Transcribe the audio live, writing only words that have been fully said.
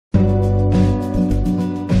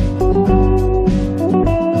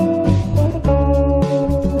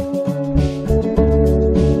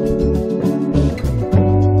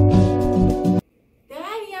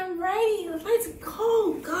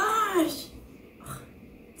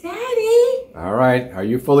All right, are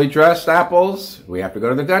you fully dressed, Apples? We have to go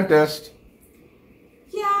to the dentist.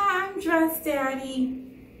 Yeah, I'm dressed,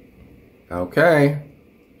 Daddy. Okay,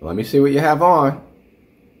 let me see what you have on.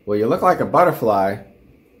 Well, you look like a butterfly,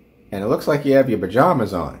 and it looks like you have your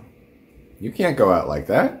pajamas on. You can't go out like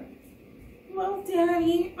that. Well,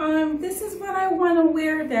 Daddy, this is what I want to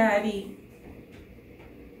wear, Daddy.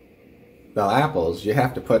 Well, Apples, you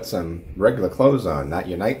have to put some regular clothes on, not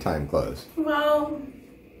your nighttime clothes. Well,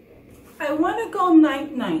 I want to go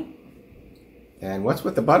night-night. And what's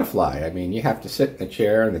with the butterfly? I mean, you have to sit in a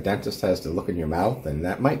chair and the dentist has to look in your mouth, and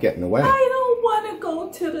that might get in the way. I don't want to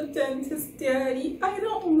go to the dentist, Daddy. I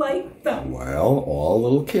don't like them. Well, all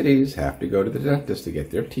little kitties have to go to the dentist to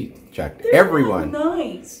get their teeth checked. They're Everyone. Not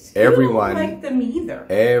nice. Everyone. I don't like them either.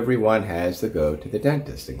 Everyone has to go to the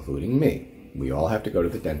dentist, including me. We all have to go to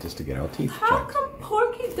the dentist to get our teeth checked. How come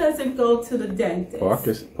Porky doesn't go to the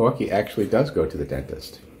dentist? Porky actually does go to the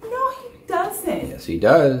dentist. No, he doesn't. Yes, he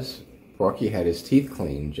does. Porky had his teeth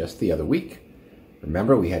cleaned just the other week.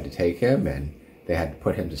 Remember, we had to take him and they had to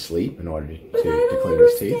put him to sleep in order to clean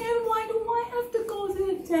his teeth. Why do I have to go to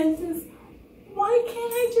the dentist? Why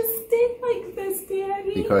can't I just stay like this,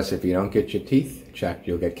 Daddy? Because if you don't get your teeth checked,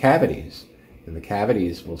 you'll get cavities. And the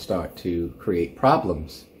cavities will start to create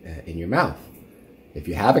problems in your mouth. If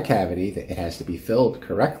you have a cavity, it has to be filled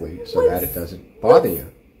correctly so that it doesn't bother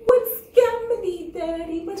you. What's cavity,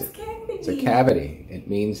 Daddy? What's cavity? It's a cavity. It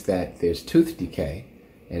means that there's tooth decay.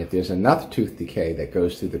 And if there's enough tooth decay that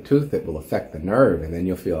goes through the tooth, it will affect the nerve, and then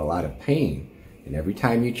you'll feel a lot of pain. And every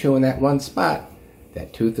time you chew in that one spot,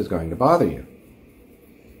 that tooth is going to bother you.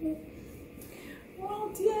 Well,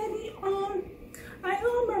 Daddy, I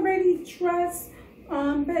know I'm already dressed,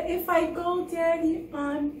 but if I go, Daddy,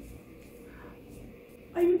 are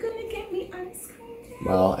you gonna get me ice cream, Daddy?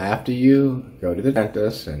 Well, after you go to the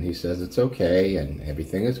dentist and he says it's okay and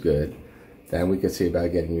everything is good, then we could see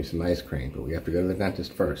about getting you some ice cream. But we have to go to the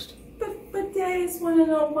dentist first. But Daddy, I just want to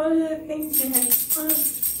know one of the things, Daddy.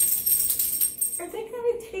 Are they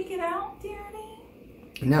gonna take it out, Daddy?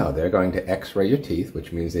 No, they're going to x-ray your teeth,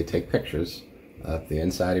 which means they take pictures of the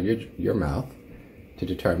inside of your mouth to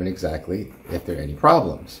determine exactly if there are any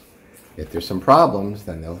problems. If there's some problems,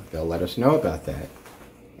 then they'll let us know about that.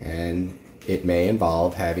 And it may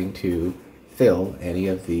involve having to fill any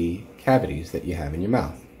of the cavities that you have in your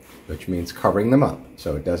mouth, which means covering them up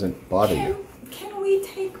so it doesn't bother you. Can we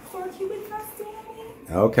take Porky with us, Daddy?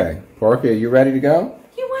 Okay. Porky, are you ready to go?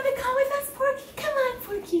 You want to come with us, Porky? Come on,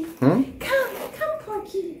 Porky. Come,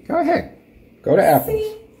 Porky. Go ahead. Go to Apples.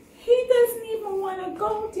 See, he doesn't even want to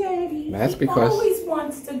go, Daddy. That's he because always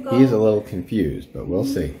wants to go. He's a little confused, but we'll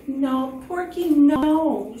see. No, Porky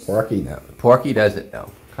knows. Porky knows. Porky doesn't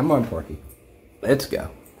know. Come on, Porky. Let's go.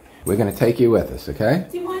 We're going to take you with us, okay?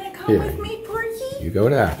 Do you want to come with me, Porky? You go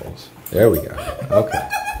to Apples. There we go. Okay.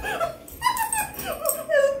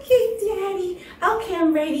 Okay, Daddy. Okay,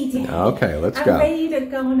 I'm ready, Daddy. Okay, let's go. I'm ready to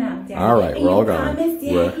go now, Daddy. All right, we're all going. Promise,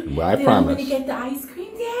 Daddy, I promise. I'm going to get the ice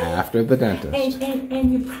cream, Daddy? After the dentist.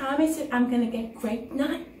 And you promise that I'm going to get grape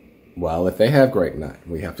nut? Well, if they have grape nut,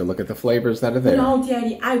 we have to look at the flavors that are there. No,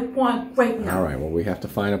 Daddy, I want grape nut. All right, well, we have to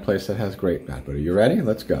find a place that has grape nut. But are you ready?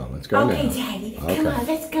 Let's go. Let's go now. Okay, Daddy. Okay. Come on,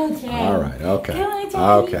 let's go, Daddy. All right, okay. Come on,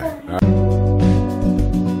 Daddy. Okay. All right.